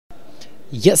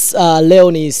Yes,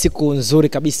 leo ni siku nzuri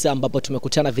kabisa ambapo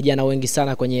tumekutana vijana wengi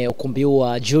sana kwenye ukumbi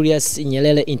wa Julius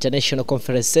Nyerere International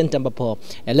Conference Center ambapo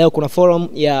leo kuna forum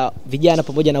ya vijana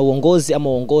pamoja na uongozi ama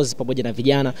uongozi pamoja na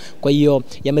vijana. Kwa hiyo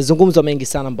yamezungumzwa mengi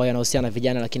sana ambayo yanahusiana na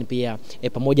vijana, lakini pia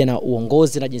pamoja na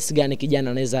uongozi na jinsi gani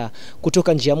kijana anaweza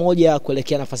kutoka njia moja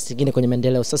kuelekea nafasi nyingine kwenye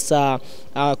maendeleo. Sasa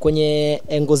kwenye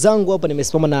engo zangu hapa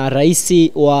nimesimama na rais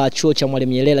wa chuo cha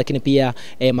Mwalimu Nyerere, lakini pia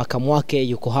makamu wake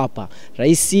yuko hapa.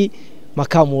 Rais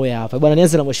makamu huyu hapa. Bwana,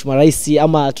 nianze na Mheshimiwa Rais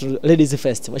ama ladies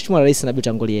first. Mheshimiwa Rais na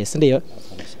utangulie, si ndio?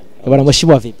 Bwana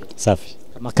Mheshimiwa vipi? Safi.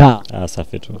 Makaa.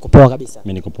 Safi tu. Kupoa kabisa.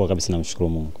 Mimi niko poa kabisa, namshukuru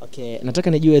Mungu. Okay,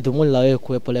 nataka nijue dhumuni la wewe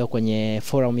kuwepo leo kwenye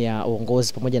forum ya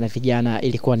uongozi pamoja na vijana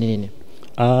ilikuwa ni nini?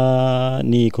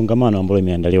 Ni kongamano ambalo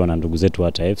limeandaliwa na ndugu zetu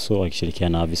wa TAEFSO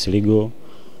wakishirikiana na Visiligo.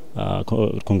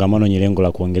 Kongamano lenye lengo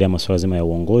la kuongelea masuala zima ya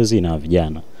uongozi na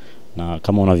vijana. Na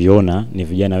kama unavyoona ni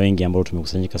vijana wengi ambao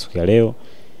tumekusanyika siku ya leo.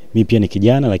 Mimi pia ni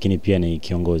kijana lakini pia ni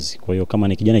kiongozi. Kwa hiyo kama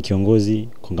ni kijana kiongozi,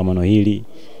 kongamano hili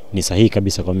ni sahihi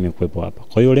kabisa kwa mimi kuwepo hapa.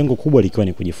 Kwa hiyo lengo kubwa likiwa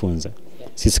ni kujifunza.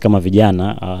 Sisi kama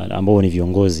vijana ambao ni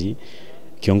viongozi,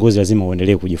 kiongozi lazima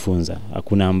uendelee kujifunza.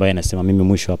 Hakuna ambaye anasema mimi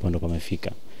mwisho hapa ndo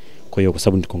pamefika. Kwa hiyo kwa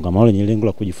sababu ni kongamano lenye lengo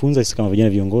la kujifunza, sisi kama vijana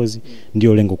viongozi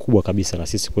ndio lengo kubwa kabisa la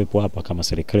sisi kuwepo hapa kama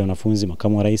serikali ya wanafunzi,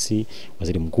 makamu wa rais,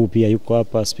 waziri mkuu pia yuko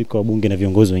hapa, spika wa bunge na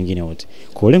viongozi wengine wote.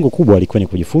 Kwa hiyo lengo kubwa lilikuwa ni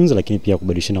kujifunza, lakini pia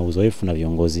kubadilishana uzoefu na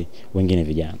viongozi wengine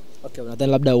vijana. Okay,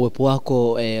 unadhani labda uwepo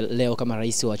wako leo kama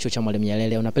rais wa chuo cha Mwalimu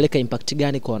Nyerere unapeleka impact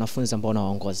gani kwa wanafunzi ambao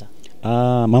unawaongoza?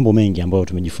 Mambo mengi ambayo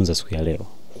tumejifunza siku ya leo.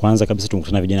 Kwanza kabisa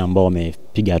tumekutana vijana ambao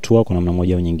wamepiga hatua kwa namna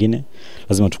moja au nyingine.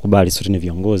 Lazima tukubali sote ni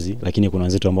viongozi, lakini kuna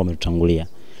wenzetu ambao wametutangulia.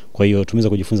 Kwa hiyo tumeweza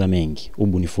kujifunza mengi,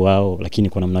 ubunifu wao, lakini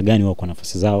kwa namna gani wao kwa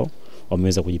nafasi zao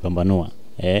wameweza kujipambanua.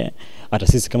 Hata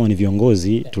sisi kama ni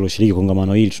viongozi tulioshiriki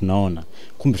kongamano hili tunaona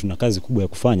kumbe tuna kazi kubwa ya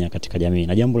kufanya katika jamii.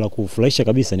 Na jambo la kufurahisha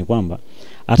kabisa ni kwamba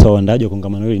hata waandaaji wa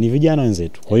kongamano hili ni vijana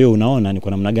wenzetu. Kwa hiyo unaona ni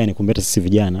kwa namna gani kumbe hata sisi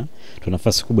vijana tuna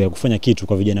nafasi kubwa ya kufanya kitu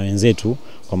kwa vijana wenzetu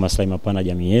kwa maslahi mapana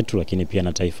jamii yetu, lakini pia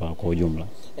na taifa kwa ujumla.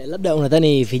 Labda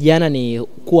unadhani vijana ni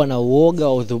kuwa na uoga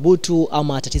au udhubutu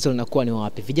ama tatizo linakuwa ni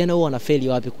wapi? Vijana huwa wanafeli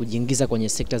wapi kujiingiza kwenye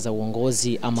sekta za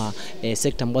uongozi ama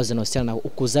sekta ambazo zinahusiana na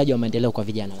ukuzaji wa maendeleo kwa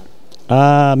vijana?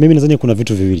 Mimi nadhani kuna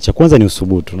vitu viwili. Cha kwanza ni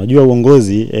uthubutu. Unajua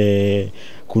uongozi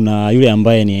kuna yule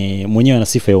ambaye ni mwenyewe ana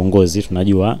sifa ya uongozi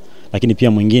tunajua, lakini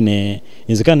pia mwingine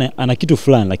inawezekana ana kitu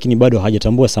fulani lakini bado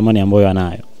hajatambua thamani ambayo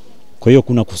anayo. Kwa hiyo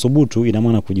kuna kuthubutu, ina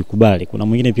maana kujikubali. Kuna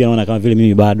mwingine pia anaona kama vile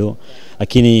mimi bado,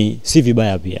 lakini si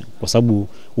vibaya pia. Kwa sababu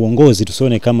uongozi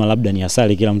tusione kama labda ni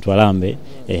Asali kila mtu Alambe.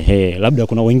 Labda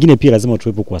kuna wengine pia lazima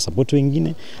tuwepo kwa support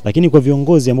wengine, lakini kwa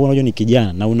viongozi ambao unajua ni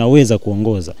kijana na unaweza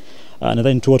kuongoza,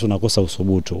 nadhani tu watu wanakosa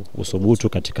uthubutu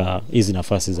katika hizi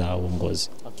nafasi za uongozi.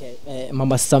 Okay.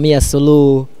 Mama Samia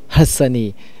Suluhu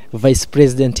Hassani, Vice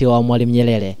President wa Mwalimu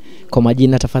Nyerere. Kwa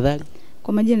majina tafadhali?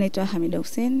 Kwa majina naitwa Hamida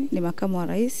Hussein, ni makamu wa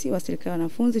rais wa serikali ya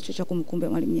wanafunzi chuo cha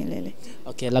kumkumbuka Mwalimu Nyerere.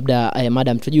 Okay, labda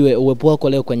madam tujue uwepo wako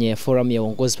leo kwenye forum ya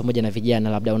uongozi pamoja na vijana,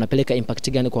 labda unapeleka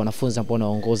impact gani kwa wanafunzi ambao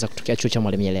wanaongoza kutokea chuo cha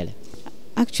Mwalimu Nyerere?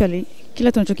 Actually,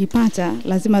 kila tunachokipata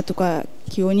lazima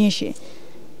tukakionyeshe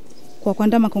kwa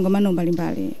kuandaa makongamano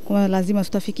mbalimbali. Kwa lazima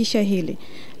tutafikisha hili.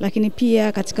 Lakini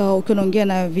pia katika ukiongea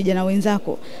na vijana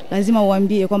wenzako, lazima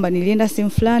uambie kwamba nilienda sehemu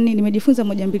fulani, nimejifunza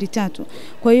 1 2 3.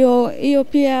 Kwa hiyo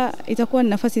pia itakuwa ni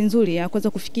nafasi nzuri ya kuweza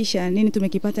kufikisha nini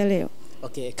tumekipata leo.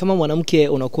 Okay, kama mwanamke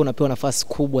unakuwa unapewa nafasi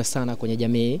kubwa sana kwenye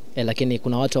jamii, lakini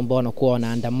kuna watu ambao wanakuwa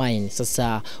wana undermine.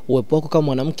 Sasa uwepo wako kama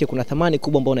mwanamke kuna thamani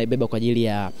kubwa ambao unaibeba kwa ajili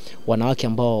ya wanawake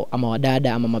ambao ama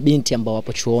wadada ama mabinti ambao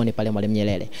wapo chuoni pale Mwalimu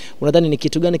Nyerere. Unadhani ni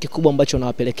kitu gani kikubwa ambacho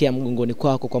unawapelekea mgongoni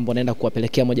kwako kwamba unaenda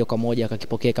kuwapelekea moja kwa moja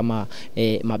akakipokea kama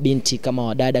mabinti, kama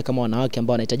wadada, kama wanawake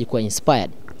ambao wanahitaji kuwa inspired?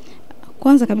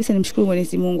 Kwanza kabisa nimshukuru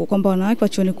Mwenyezi Mungu kwamba wanawake wa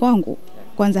chuoni kwangu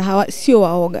kwanza sio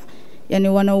waoga. Yaani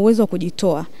wana uwezo wa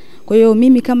kujitoa. Kwa hiyo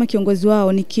mimi kama kiongozi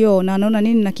wao ni kioo na naona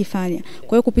nini nakifanya. Kwa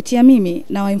hiyo kupitia mimi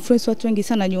na wa influence watu wengi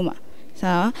sana nyuma.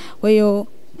 Sawa? Kwa hiyo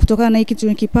kutokana na hiki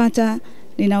tunakipata,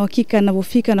 nina uhakika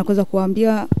ninapofika na kuweza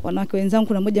kuambia wanawake wenzangu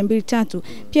kuna 1 2 3,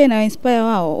 pia ina inspire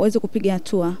wao waweze kupiga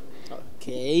hatua.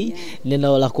 Okay.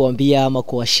 Neno la kuambia ama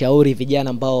kuwashauri vijana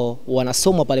ambao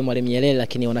wanasoma pale Mwalimu Nyerere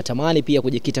lakini wanatamani pia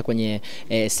kujikita kwenye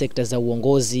sekta za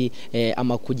uongozi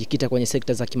ama kujikita kwenye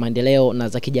sekta za kimaendeleo na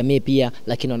za kijamii pia,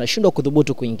 lakini wanashindwa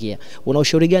kudhubutu kuingia. Una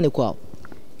ushauri gani kwao?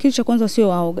 Kitu cha kwanza sio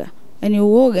waoga. Yaani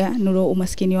uoga ndio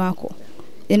umaskini wako.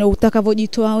 Yaani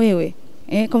utakavojitoa wewe.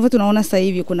 Kwa mfano tunaona sasa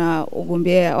hivi kuna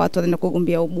ugombea, watu wanaenda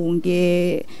kugombea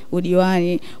ubunge,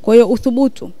 udiwani. Kwa hiyo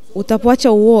uthubutu,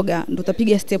 utapoacha uoga ndio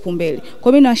utapiga step mbele.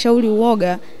 Kwa mimi nawashauri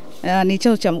uoga ni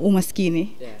chanzo cha umaskini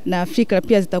na fikra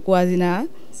pia zitakuwa zinalala.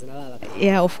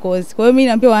 Yeah, of course. Kwa hiyo mimi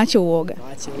naambia waache uoga.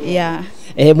 Yeah.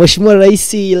 Mheshimiwa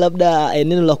Rais, labda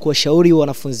neno la kuwashauri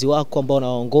wanafunzi wako ambao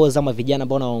unawaongoza ama vijana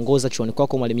ambao unawaongoza chuoni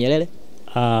kwako Mwalimu Nyerere?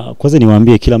 Kwanza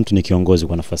niwaambie kila mtu ni kiongozi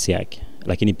kwa nafasi yake.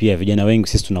 Lakini pia vijana wengi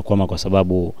sisi tunakwama kwa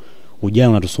sababu ujana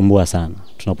unatusumbua sana.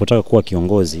 Tunapotaka kuwa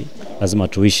kiongozi, lazima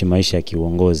tuishi maisha ya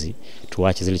kiuongozi,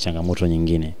 tuache zile changamoto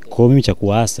nyingine. Kwa hiyo mimi cha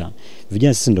kuwaasa,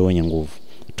 vijana sisi ndio wenye nguvu.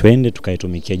 Twende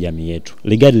tukaitumikie jamii yetu.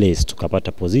 Regardless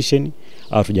tukapata position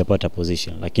au tujapata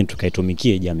position, lakini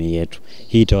tukaitumikie jamii yetu.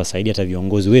 Hii itawasaidia hata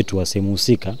viongozi wetu wa sehemu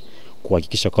husika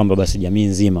kuhakikisha kwamba basi jamii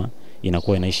nzima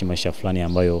inakuwa inaishi maisha fulani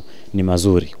ambayo ni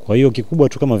mazuri. Kwa hiyo kikubwa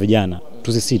tu kama vijana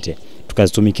tusisite,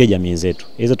 tukazitumikie jamii zetu.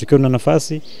 Iza tukiwa na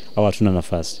nafasi au hatuna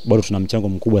nafasi, bado tuna mchango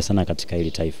mkubwa sana katika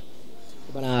hili taifa.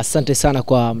 Bwana, asante sana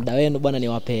kwa muda wenu bwana,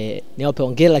 niwape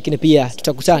hongera, lakini pia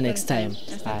tutakutana next time.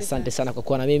 Asante sana kwa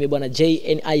kuwa na mimi bwana.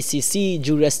 JNICC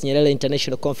Julius Nyerere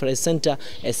International Conference Center,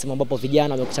 sehemu ambapo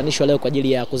vijana wamekutanishwa leo kwa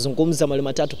ajili ya kuzungumza mawili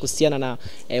matatu kuhusiana na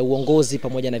uongozi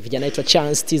pamoja na vijana. Naitwa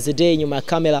Chanzo TZD, nyuma ya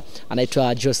kamera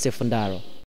anaitwa Joseph Ndaro.